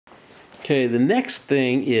Okay, the next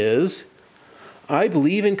thing is I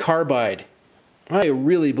believe in Carbide. I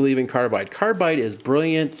really believe in Carbide. Carbide is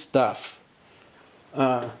brilliant stuff.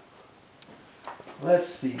 Let's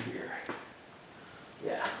see here.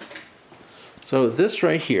 Yeah. So this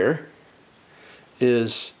right here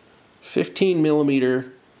is 15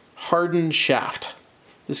 millimeter hardened shaft.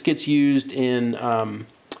 This gets used in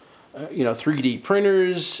 3D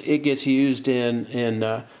printers. It gets used in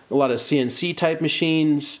a lot of CNC type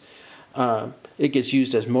machines. It gets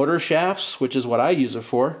used as motor shafts, which is what I use it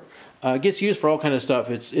for. It gets used for all kind of stuff.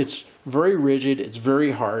 It's very rigid. It's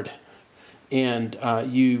very hard, and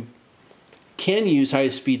you can use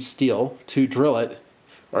high-speed steel to drill it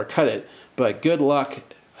or cut it, but good luck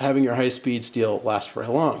having your high-speed steel last very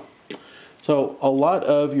long. So a lot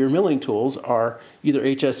of your milling tools are either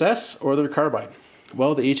HSS or they're Carbide.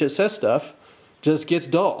 Well, the HSS stuff just gets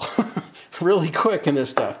dull really quick in this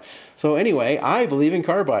stuff. So anyway, I believe in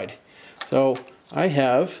Carbide. So I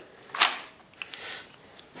have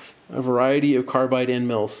a variety of Carbide end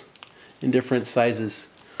mills in different sizes.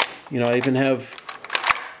 I even have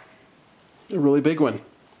a really big one.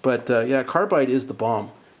 But yeah, Carbide is the bomb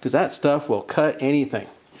because that stuff will cut anything.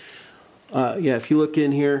 Yeah, if you look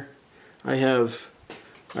in here, I have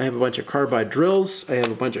a bunch of Carbide drills. I have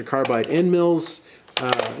a bunch of Carbide end mills.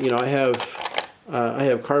 I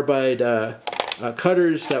have Carbide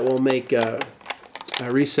cutters that will make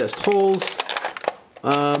recessed holes.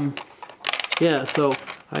 Yeah, so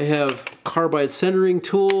I have Carbide centering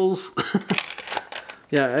tools.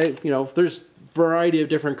 Yeah, there's a variety of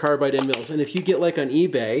different Carbide end mills. And if you get like on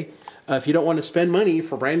eBay, if you don't want to spend money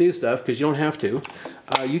for brand new stuff, because you don't have to,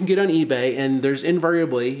 you can get on eBay, and there's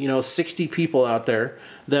invariably 60 people out there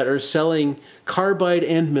that are selling Carbide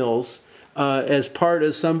end mills as part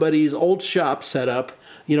of somebody's old shop setup.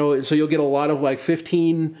 So you'll get a lot of like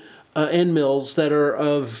 15 end mills that are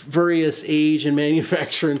of various age and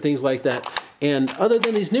manufacture and things like that. And other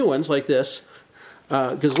than these new ones like this,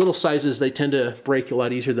 because little sizes, they tend to break a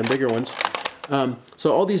lot easier than bigger ones.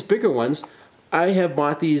 So all these bigger ones, I have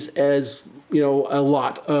bought these as a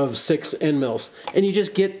lot of 6 end mills, and you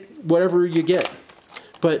just get whatever you get.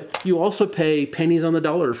 But you also pay pennies on the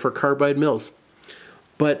dollar for Carbide mills.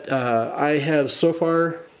 But I have so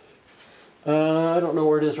far, I don't know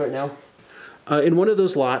where it is right now. In one of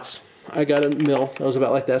those lots, I got a mill that was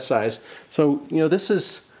about like that size. So this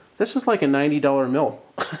is like a $90 mill.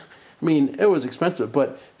 I mean, it was expensive,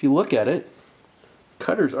 but if you look at it,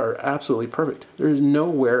 cutters are absolutely perfect. There's no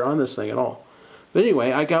wear on this thing at all. But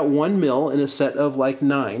anyway, I got one mill in a set of like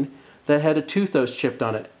 9 that had a tooth that was chipped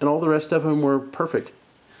on it, and all the rest of them were perfect.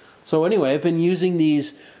 So anyway, I've been using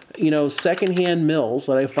these, secondhand mills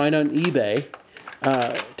that I find on eBay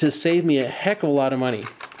to save me a heck of a lot of money.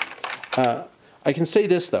 I can say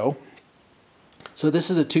this though. So this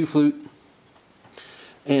is a 2-flute,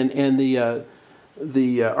 and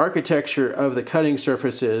the architecture of the cutting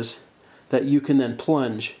surface is that you can then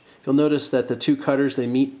plunge. You'll notice that the 2 cutters, they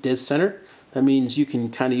meet dead center. That means you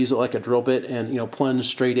can kind of use it like a drill bit and plunge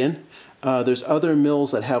straight in. There's other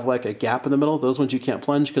mills that have like a gap in the middle. Those ones you can't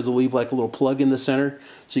plunge because they'll leave like a little plug in the center,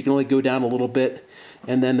 so you can only go down a little bit,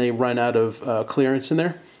 and then they run out of clearance in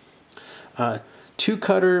there. 2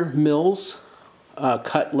 cutter mills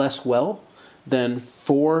cut less well than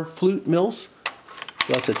 4 flute mills.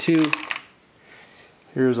 So that's a 2.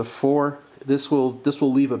 Here's a 4. This will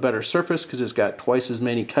leave a better surface because it's got twice as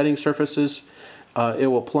many cutting surfaces. It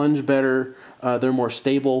will plunge better. They're more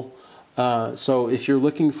stable. So if you're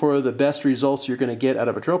looking for the best results you're going to get out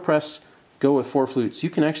of a drill press, go with 4 flutes. You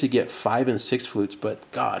can actually get 5 and 6 flutes, but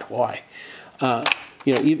God, why?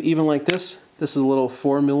 Even like this is a little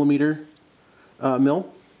 4 millimeter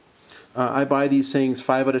mill. I buy these things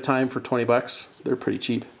 5 at a time for $20. They're pretty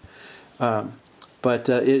cheap. But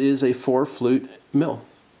it is a 4 flute mill.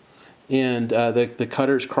 And the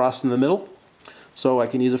cutter's crossed in the middle, so I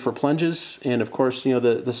can use it for plunges. And of course,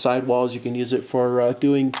 the sidewalls, you can use it for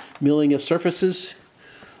doing milling of surfaces.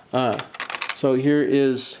 So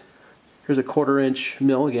here's a 1/4-inch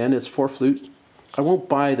mill. Again, it's 4 flute. I won't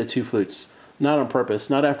buy the 2 flutes, not on purpose,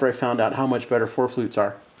 not after I found out how much better 4 flutes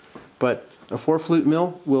are. But a 4 flute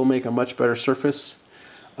mill will make a much better surface.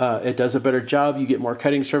 It does a better job. You get more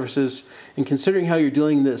cutting surfaces. And considering how you're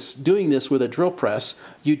doing this with a drill press,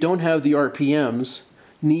 you don't have the RPMs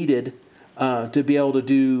needed to be able to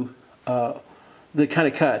do the kind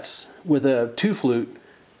of cuts with a 2 flute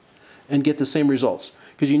and get the same results.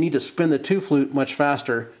 Because you need to spin the 2 flute much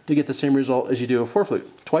faster to get the same result as you do a 4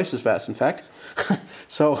 flute. Twice as fast, in fact.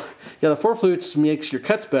 So, yeah, the 4 flutes makes your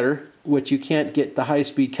cuts better, which you can't get the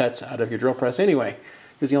high-speed cuts out of your drill press anyway.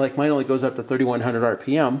 Because like mine only goes up to 3,100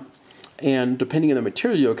 RPM, And depending on the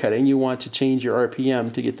material you're cutting, you want to change your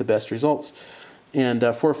RPM to get the best results. And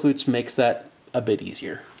 4 flutes makes that a bit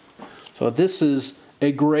easier. So this is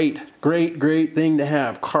a great thing to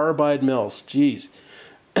have. Carbide mills. Jeez.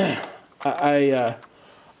 I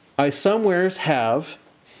somewheres have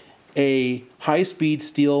a high-speed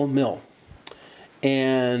steel mill.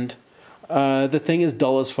 And the thing is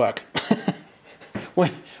dull as fuck.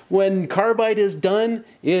 When carbide is done,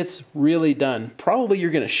 it's really done. Probably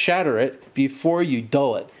you're going to shatter it before you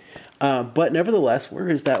dull it. But nevertheless, where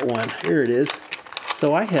is that one? Here it is.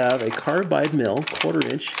 So I have a carbide mill,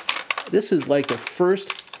 1/4 inch. This is like the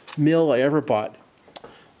first mill I ever bought.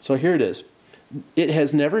 So here it is. It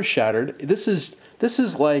has never shattered. This is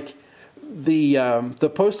like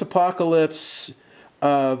the post-apocalypse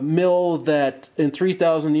mill that in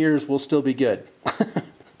 3,000 years will still be good.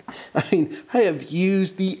 I mean, I have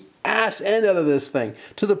used the ass end out of this thing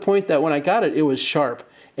to the point that when I got it, it was sharp.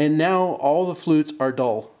 And now all the flutes are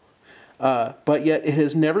dull. But yet it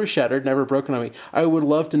has never shattered, never broken on me. I would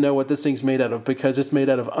love to know what this thing's made out of, because it's made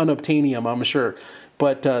out of unobtainium, I'm sure.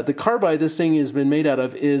 But the carbide this thing has been made out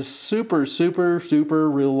of is super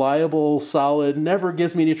reliable, solid, never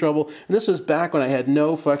gives me any trouble. And this was back when I had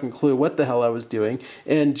no fucking clue what the hell I was doing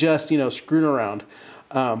and just, screwing around.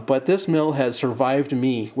 But this mill has survived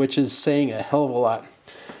me, which is saying a hell of a lot.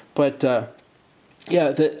 But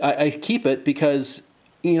yeah, I keep it because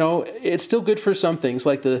it's still good for some things,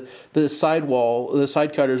 like the sidewall, the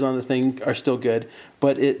side cutters on the thing are still good,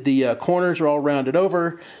 but the corners are all rounded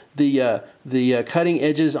over. The cutting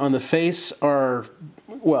edges on the face are,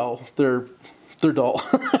 well, they're dull.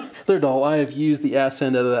 They're dull. I have used the ass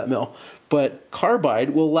end out of that mill, but carbide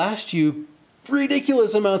will last you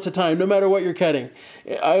ridiculous amounts of time, no matter what you're cutting.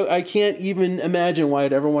 I can't even imagine why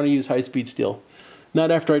I'd ever want to use high-speed steel.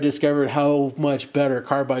 Not after I discovered how much better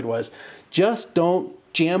carbide was. Just don't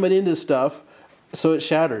jam it into stuff so it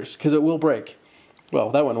shatters, because it will break.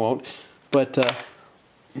 Well, that one won't, but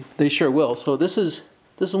they sure will. So this is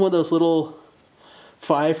one of those little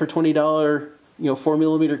 $5 for $20,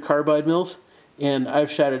 4mm carbide mills, and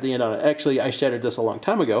I've shattered the end on it. Actually, I shattered this a long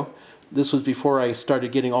time ago. This was before I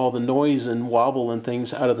started getting all the noise and wobble and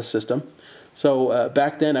things out of the system. So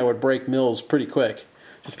back then I would break mills pretty quick,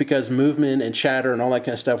 just because movement and chatter and all that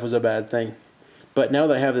kind of stuff was a bad thing. But now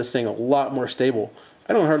that I have this thing a lot more stable,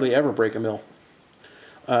 I don't hardly ever break a mill.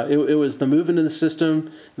 It was the movement in the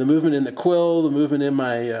system, the movement in the quill, the movement in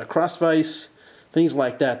my cross vise, things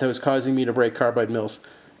like that was causing me to break carbide mills.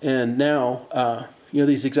 And now,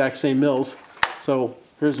 these exact same mills. So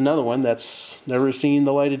here's another one that's never seen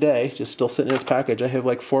the light of day, just still sitting in its package. I have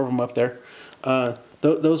like 4 of them up there.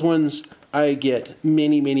 Those ones, I get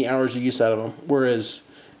many hours of use out of them, whereas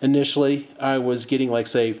initially I was getting like,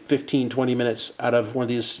 say, 15-20 minutes out of one of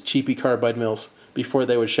these cheapy carbide mills before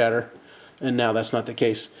they would shatter, and now that's not the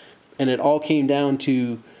case. And it all came down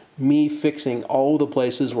to me fixing all the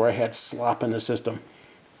places where I had slop in the system.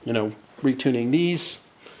 Retuning these,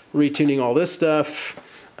 retuning all this stuff,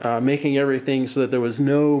 making everything so that there was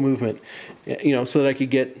no movement, so that I could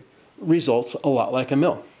get results a lot like a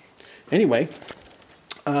mill. Anyway,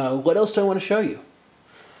 what else do I want to show you?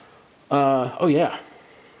 Oh yeah,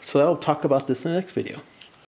 so I'll talk about this in the next video.